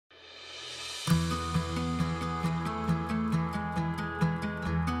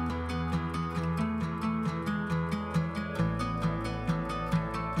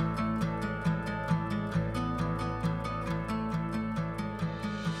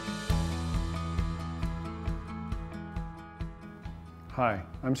Hi,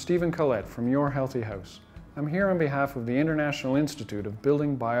 I'm Stephen Collette from Your Healthy House. I'm here on behalf of the International Institute of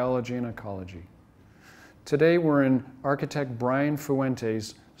Building-Biology and Ecology. Today we're in architect Brian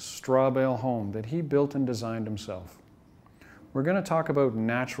Fuente's straw bale home that he built and designed himself. We're going to talk about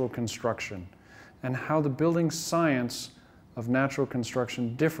natural construction and how the building science of natural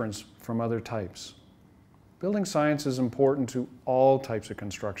construction differs from other types. Building science is important to all types of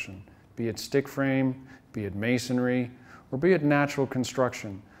construction, be it stick frame, be it masonry, or be it natural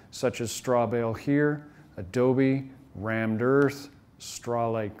construction, such as straw bale here, adobe, rammed earth,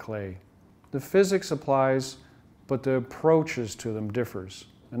 straw-like clay. The physics applies, but the approaches to them differs.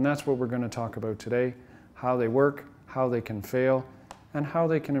 And that's what we're going to talk about today, how they work, how they can fail, and how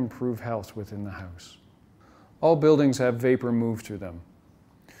they can improve health within the house. All buildings have vapor move through them.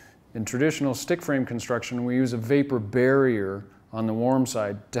 In traditional stick frame construction, we use a vapor barrier on the warm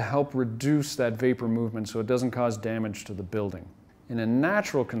side to help reduce that vapor movement so it doesn't cause damage to the building. In a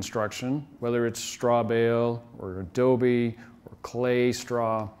natural construction, whether it's straw bale or adobe or clay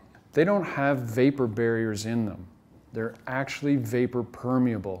straw, they don't have vapor barriers in them. They're actually vapor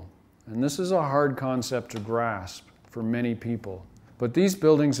permeable. And this is a hard concept to grasp for many people. But these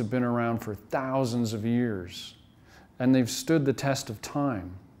buildings have been around for thousands of years, and they've stood the test of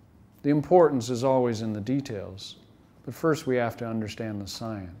time. The importance is always in the details. But first we have to understand the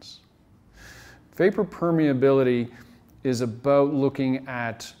science. Vapor permeability is about looking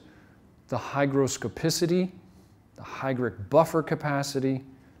at the hygroscopicity, the hygric buffer capacity,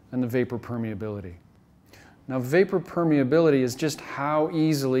 and the vapor permeability. Now, vapor permeability is just how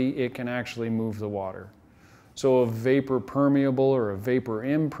easily it can actually move the water. So a vapor permeable or a vapor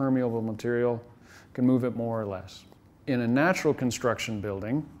impermeable material can move it more or less. In a natural construction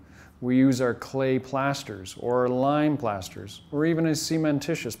building, we use our clay plasters or our lime plasters or even a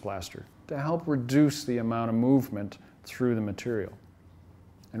cementitious plaster to help reduce the amount of movement through the material.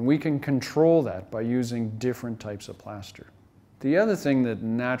 And we can control that by using different types of plaster. The other thing that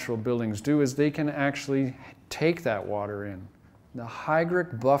natural buildings do is they can actually take that water in. The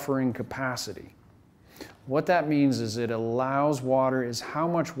hygric buffering capacity. What that means is it allows water, is how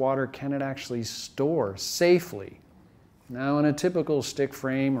much water can it actually store safely. Now, in a typical stick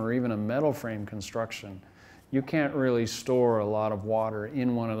frame or even a metal frame construction, you can't really store a lot of water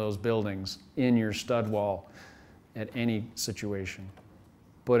in one of those buildings in your stud wall at any situation.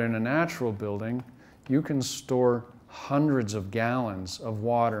 But in a natural building, you can store hundreds of gallons of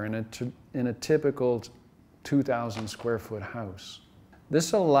water in a typical 2,000 square foot house.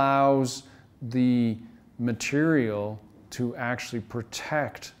 This allows the material to actually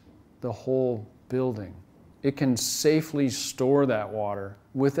protect the whole building. It can safely store that water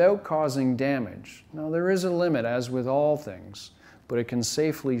without causing damage. Now, there is a limit, as with all things, but it can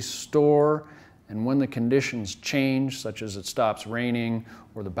safely store, and when the conditions change, such as it stops raining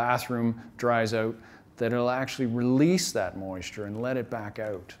or the bathroom dries out, that it'll actually release that moisture and let it back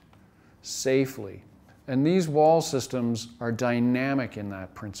out safely. And these wall systems are dynamic in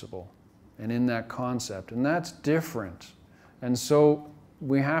that principle and in that concept, and that's different. And so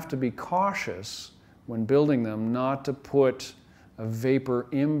we have to be cautious when building them not to put a vapor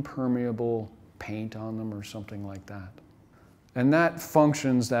impermeable paint on them or something like that. And that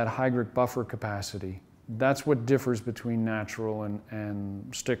functions, that hygric buffer capacity. That's what differs between natural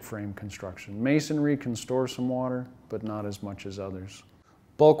and stick frame construction. Masonry can store some water, but not as much as others.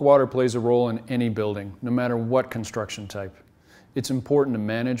 Bulk water plays a role in any building, no matter what construction type. It's important to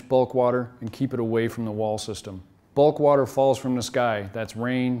manage bulk water and keep it away from the wall system. Bulk water falls from the sky. That's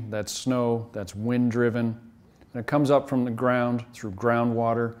rain, that's snow, that's wind driven, and it comes up from the ground through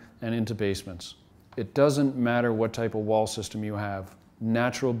groundwater and into basements. It doesn't matter what type of wall system you have,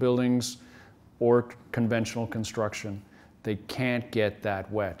 natural buildings or conventional construction, they can't get that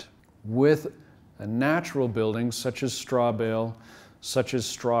wet. With a natural building such as straw bale, such as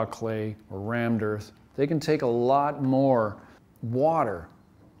straw clay or rammed earth, they can take a lot more water.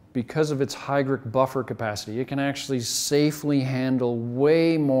 Because of its hygric buffer capacity, it can actually safely handle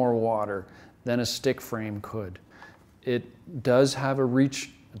way more water than a stick frame could. It does have a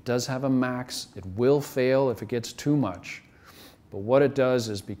reach, it does have a max, it will fail if it gets too much. But what it does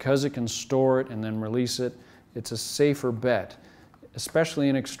is, because it can store it and then release it, it's a safer bet, especially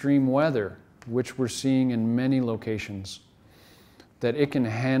in extreme weather, which we're seeing in many locations, that it can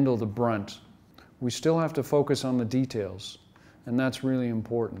handle the brunt. We still have to focus on the details. And that's really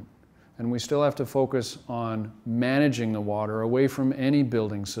important. And we still have to focus on managing the water away from any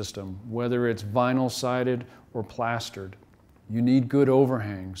building system, whether it's vinyl sided or plastered. You need good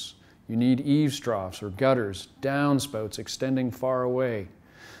overhangs. You need eaves troughs or gutters, downspouts extending far away,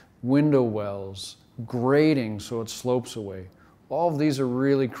 window wells, grading so it slopes away, All of these are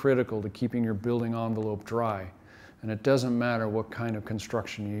really critical to keeping your building envelope dry, and it doesn't matter what kind of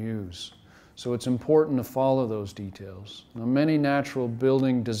construction you use. So it's important to follow those details. Now, many natural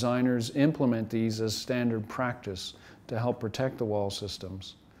building designers implement these as standard practice to help protect the wall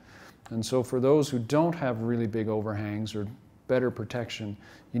systems. And so for those who don't have really big overhangs or better protection,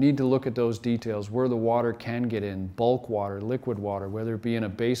 you need to look at those details, where the water can get in, bulk water, liquid water, whether it be in a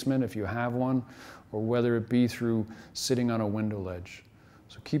basement if you have one, or whether it be through sitting on a window ledge.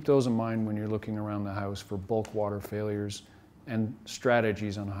 So keep those in mind when you're looking around the house for bulk water failures and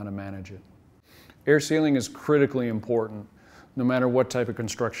strategies on how to manage it. Air sealing is critically important no matter what type of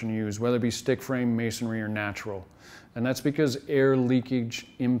construction you use, whether it be stick frame, masonry, or natural. And that's because air leakage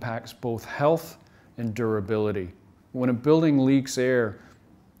impacts both health and durability. When a building leaks air,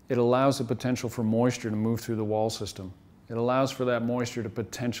 it allows the potential for moisture to move through the wall system. It allows for that moisture to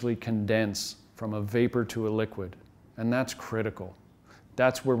potentially condense from a vapor to a liquid, and that's critical.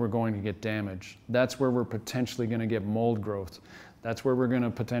 That's where we're going to get damage. That's where we're potentially going to get mold growth. That's where we're going to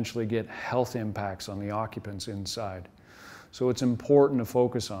potentially get health impacts on the occupants inside. So it's important to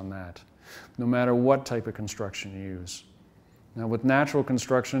focus on that, no matter what type of construction you use. Now with natural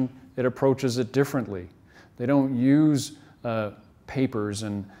construction, it approaches it differently. They don't use papers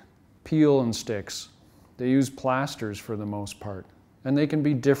and peel and sticks. They use plasters for the most part. And they can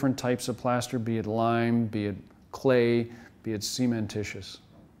be different types of plaster, be it lime, be it clay, be it cementitious.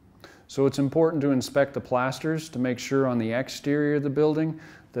 So it's important to inspect the plasters to make sure on the exterior of the building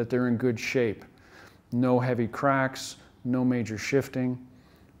that they're in good shape. No heavy cracks, no major shifting.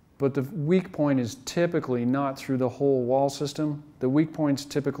 But the weak point is typically not through the whole wall system. The weak point's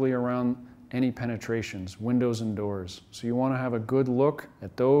typically around any penetrations, windows and doors. So you want to have a good look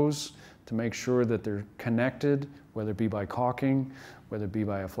at those to make sure that they're connected, whether it be by caulking, whether it be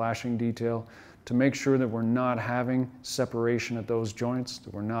by a flashing detail, to make sure that we're not having separation at those joints,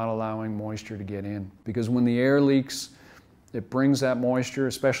 that we're not allowing moisture to get in. Because when the air leaks, it brings that moisture,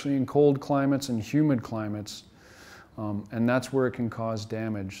 especially in cold climates and humid climates, and that's where it can cause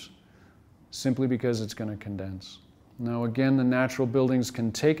damage, simply because it's going to condense. Now again, the natural buildings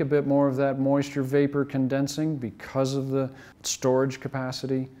can take a bit more of that moisture vapor condensing because of the storage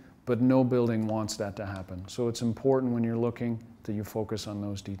capacity, but no building wants that to happen. So it's important when you're looking that you focus on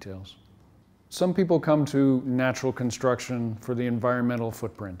those details. Some people come to natural construction for the environmental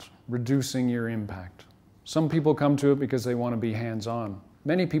footprint, reducing your impact. Some people come to it because they want to be hands-on.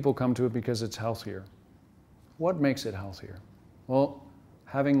 Many people come to it because it's healthier. What makes it healthier? Well,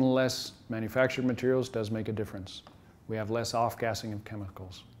 having less manufactured materials does make a difference. We have less off-gassing of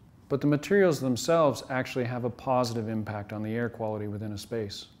chemicals. But the materials themselves actually have a positive impact on the air quality within a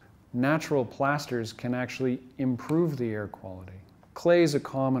space. Natural plasters can actually improve the air quality. Clay is a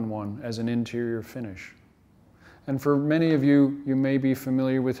common one as an interior finish. And for many of you, you may be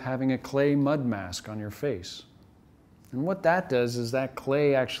familiar with having a clay mud mask on your face. And what that does is that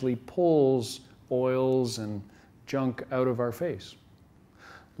clay actually pulls oils and junk out of our face.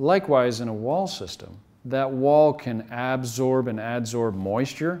 Likewise, in a wall system, that wall can absorb and adsorb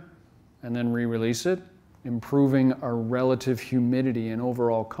moisture and then re-release it, improving our relative humidity and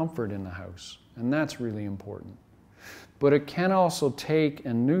overall comfort in the house. And that's really important. But it can also take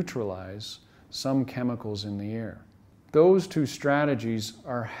and neutralize some chemicals in the air. Those two strategies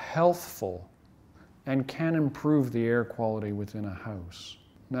are healthful and can improve the air quality within a house.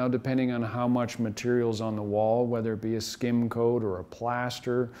 Now, depending on how much material's on the wall, whether it be a skim coat or a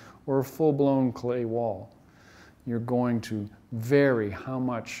plaster or a full-blown clay wall, you're going to vary how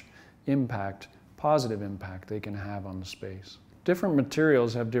much impact, positive impact, they can have on the space. Different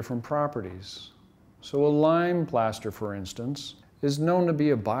materials have different properties. So a lime plaster, for instance, is known to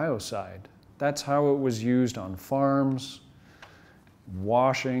be a biocide. That's how it was used on farms,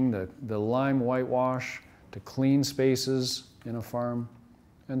 washing, the lime whitewash to clean spaces in a farm.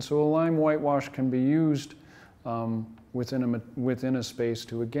 And so a lime whitewash can be used within a space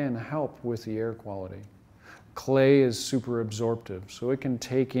to, again, help with the air quality. Clay is super absorptive, so it can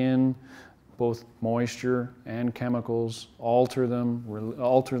take in both moisture and chemicals, alter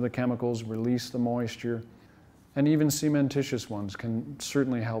the chemicals, release the moisture, and even cementitious ones can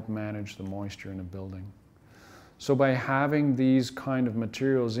certainly help manage the moisture in a building. So by having these kind of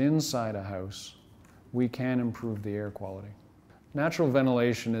materials inside a house, we can improve the air quality. Natural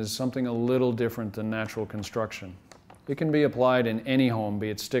ventilation is something a little different than natural construction. It can be applied in any home, be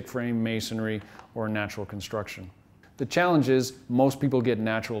it stick frame, masonry, or natural construction. The challenge is most people get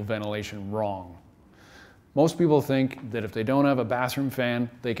natural ventilation wrong. Most people think that if they don't have a bathroom fan,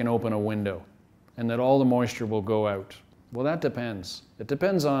 they can open a window and that all the moisture will go out. Well, that depends. It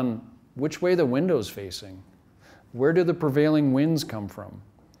depends on which way the window's facing. Where do the prevailing winds come from?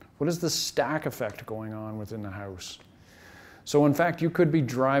 What is the stack effect going on within the house? So in fact, you could be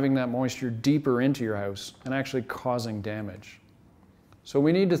driving that moisture deeper into your house and actually causing damage. So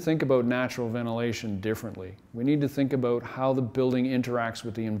we need to think about natural ventilation differently. We need to think about how the building interacts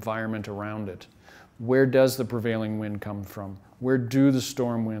with the environment around it. Where does the prevailing wind come from? Where do the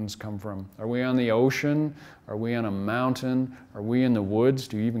storm winds come from? Are we on the ocean? Are we on a mountain? Are we in the woods?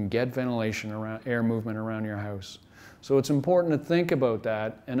 Do you even get ventilation around, air movement around your house? So it's important to think about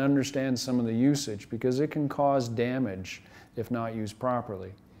that and understand some of the usage, because it can cause damage if not used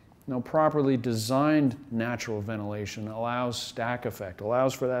properly. Now, properly designed natural ventilation allows stack effect,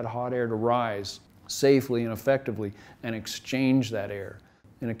 allows for that hot air to rise safely and effectively and exchange that air.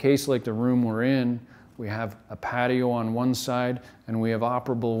 In a case like the room we're in, we have a patio on one side and we have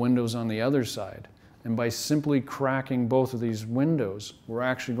operable windows on the other side. And by simply cracking both of these windows, we're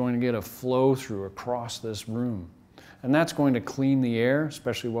actually going to get a flow through across this room. And that's going to clean the air,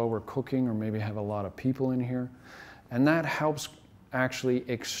 especially while we're cooking or maybe have a lot of people in here. And that helps actually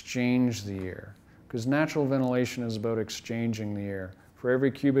exchange the air, because natural ventilation is about exchanging the air. For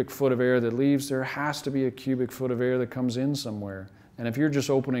every cubic foot of air that leaves, there has to be a cubic foot of air that comes in somewhere. And if you're just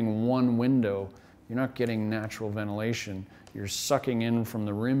opening one window, you're not getting natural ventilation. You're sucking in from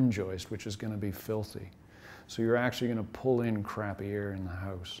the rim joist, which is going to be filthy. So you're actually going to pull in crappy air in the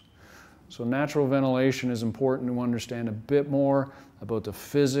house. So natural ventilation is important to understand a bit more about the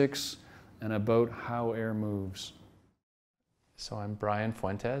physics and about how air moves. So I'm Brian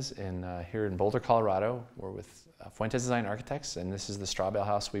Fuentes here in Boulder, Colorado. We're with Fuentes Design Architects, and this is the straw bale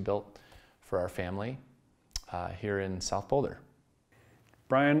house we built for our family here in South Boulder.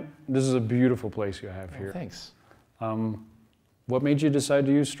 Brian, this is a beautiful place you have here. Thanks. What made you decide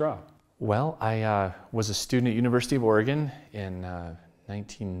to use straw? Well, I was a student at University of Oregon in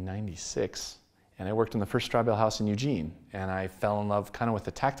 1996, and I worked on the first straw bale house in Eugene, and I fell in love kind of with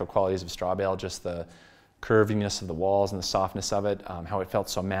the tactile qualities of straw bale, just the curviness of the walls and the softness of it, how it felt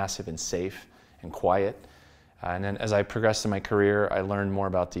so massive and safe and quiet. And then as I progressed in my career, I learned more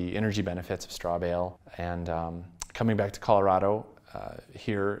about the energy benefits of straw bale. And coming back to Colorado,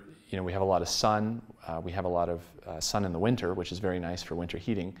 here, we have a lot of sun. We have a lot of sun in the winter, which is very nice for winter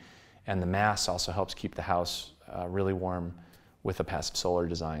heating. And the mass also helps keep the house really warm with a passive solar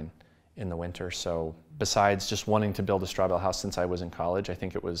design in the winter. So besides just wanting to build a straw bale house since I was in college, I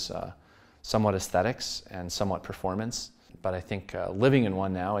think it was somewhat aesthetics and somewhat performance. But I think living in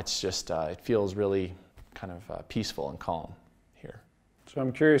one now, it's just, it feels really kind of peaceful and calm here. So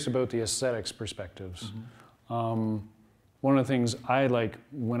I'm curious about the aesthetics perspectives. Mm-hmm. One of the things I like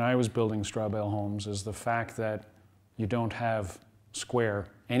when I was building straw bale homes is the fact that you don't have square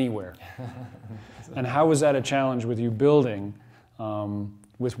anywhere. And how was that a challenge with you building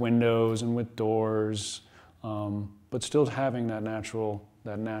with windows and with doors, but still having that natural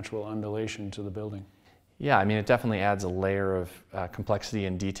undulation to the building? Yeah, I mean, it definitely adds a layer of complexity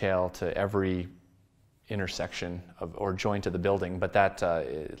and detail to every intersection or joint of the building. But that,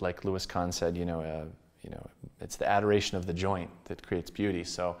 like Louis Kahn said, it's the adoration of the joint that creates beauty.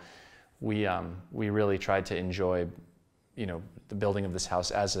 So we really tried to enjoy, the building of this house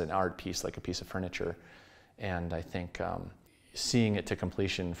as an art piece, like a piece of furniture. And I think seeing it to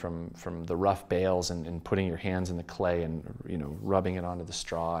completion from the rough bales and putting your hands in the clay and rubbing it onto the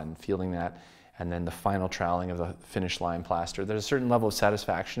straw and feeling that, and then the final troweling of the finished lime plaster. There's a certain level of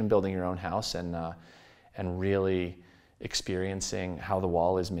satisfaction in building your own house and really experiencing how the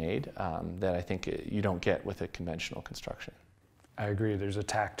wall is made that I think you don't get with a conventional construction. I agree. There's a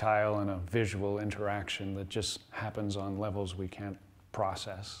tactile and a visual interaction that just happens on levels we can't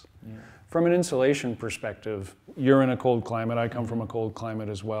process. Yeah. From an insulation perspective, you're in a cold climate. I come from a cold climate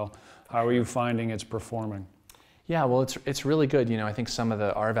as well. How are you finding it's performing? Yeah, well, it's really good. I think some of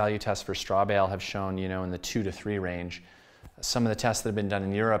the R-value tests for straw bale have shown, in the 2 to 3 range. Some of the tests that have been done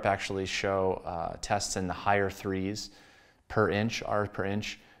in Europe actually show tests in the higher 3s per inch, R per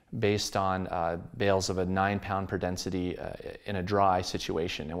inch, based on bales of a 9 pound per density in a dry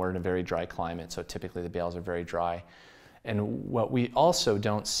situation. And we're in a very dry climate, so typically the bales are very dry. And what we also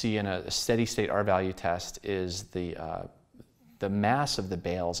don't see in a steady state R-value test is the mass of the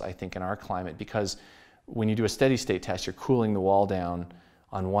bales, I think, in our climate, because when you do a steady state test, you're cooling the wall down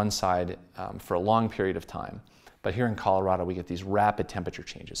on one side for a long period of time. But here in Colorado, we get these rapid temperature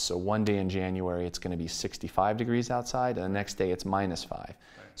changes. So one day in January, it's going to be 65 degrees outside, and the next day it's -5. Right.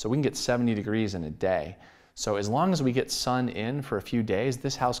 So we can get 70 degrees in a day. So as long as we get sun in for a few days,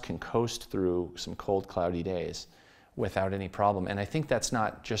 this house can coast through some cold, cloudy days without any problem. And I think that's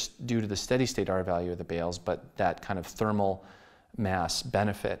not just due to the steady state R value of the bales, but that kind of thermal mass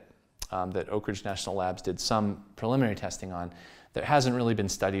benefit that Oak Ridge National Labs did some preliminary testing on that hasn't really been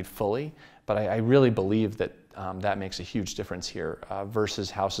studied fully, but I really believe that that makes a huge difference here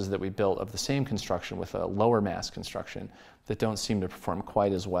versus houses that we built of the same construction with a lower mass construction that don't seem to perform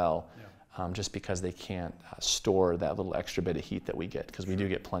quite as well. Yeah. Just because they can't store that little extra bit of heat that we get, because we do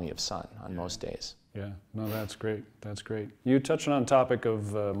get plenty of sun on most days. Yeah, no, that's great. That's great. You touched on the topic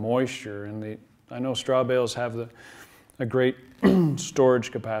of moisture, and I know straw bales have a great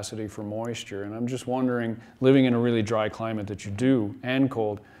storage capacity for moisture, and I'm just wondering, living in a really dry climate that you do, and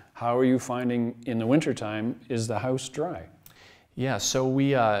cold, how are you finding in the wintertime, is the house dry? Yeah, so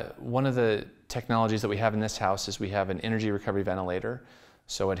one of the technologies that we have in this house is we have an energy recovery ventilator.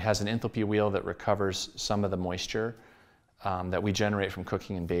 So it has an enthalpy wheel that recovers some of the moisture that we generate from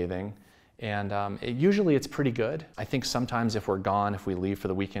cooking and bathing. And usually it's pretty good. I think sometimes if we're gone, if we leave for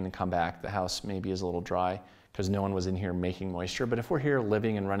the weekend and come back, the house maybe is a little dry because no one was in here making moisture. But if we're here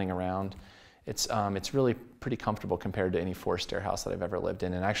living and running around, it's really pretty comfortable compared to any four-stair house that I've ever lived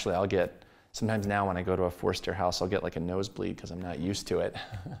in. And actually sometimes now when I go to a four-stair house, I'll get like a nosebleed because I'm not used to it.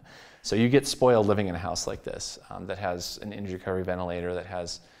 So you get spoiled living in a house like this that has an energy recovery ventilator, that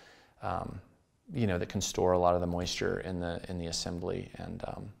has, that can store a lot of the moisture in the assembly,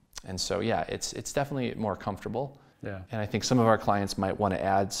 and so yeah, it's definitely more comfortable. Yeah. And I think some of our clients might want to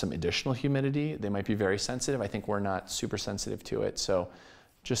add some additional humidity. They might be very sensitive. I think we're not super sensitive to it, so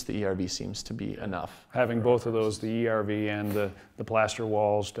just the ERV seems to be enough. Having both of those, the ERV and the plaster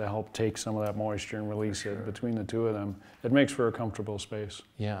walls, to help take some of that moisture and release it between the two of them, it makes for a comfortable space.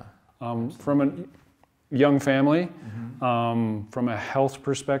 Yeah. From a young family, from a health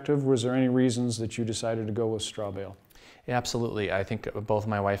perspective, was there any reasons that you decided to go with straw bale? Yeah, absolutely. I think both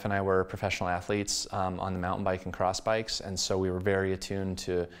my wife and I were professional athletes on the mountain bike and cross bikes, and so we were very attuned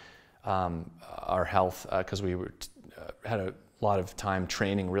to our health because we had a lot of time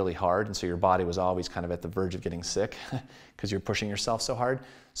training really hard, and so your body was always kind of at the verge of getting sick because you're pushing yourself so hard.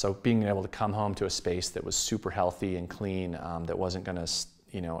 So being able to come home to a space that was super healthy and clean, that wasn't going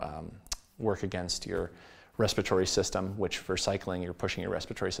to work against your respiratory system, which for cycling you're pushing your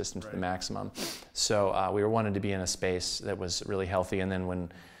respiratory system to the maximum. So we wanted to be in a space that was really healthy, and then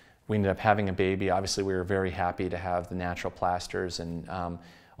when we ended up having a baby, obviously we were very happy to have the natural plasters, and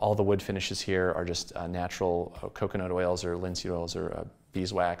all the wood finishes here are just natural coconut oils or linseed oils or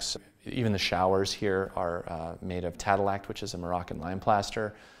beeswax. Even the showers here are made of Tadilact, which is a Moroccan lime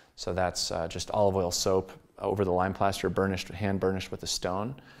plaster. So that's just olive oil soap over the lime plaster, hand burnished with a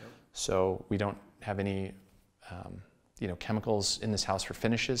stone. Yep. So we don't have any chemicals in this house for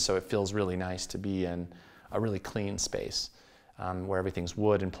finishes, so it feels really nice to be in a really clean space where everything's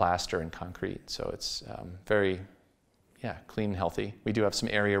wood and plaster and concrete. So it's very clean and healthy. We do have some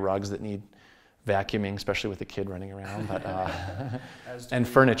area rugs that need vacuuming, especially with the kid running around, but and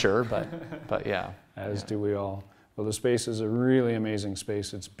furniture, but yeah. As do we all. Well, the space is a really amazing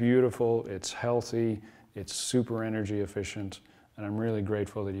space. It's beautiful, it's healthy, it's super energy efficient, and I'm really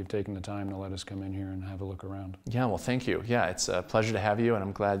grateful that you've taken the time to let us come in here and have a look around. Yeah, well, thank you. Yeah, it's a pleasure to have you, and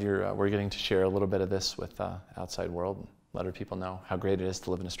I'm glad we're getting to share a little bit of this with the outside world and let other people know how great it is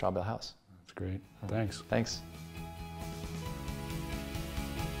to live in a straw bale house. That's great. Thanks. Thanks.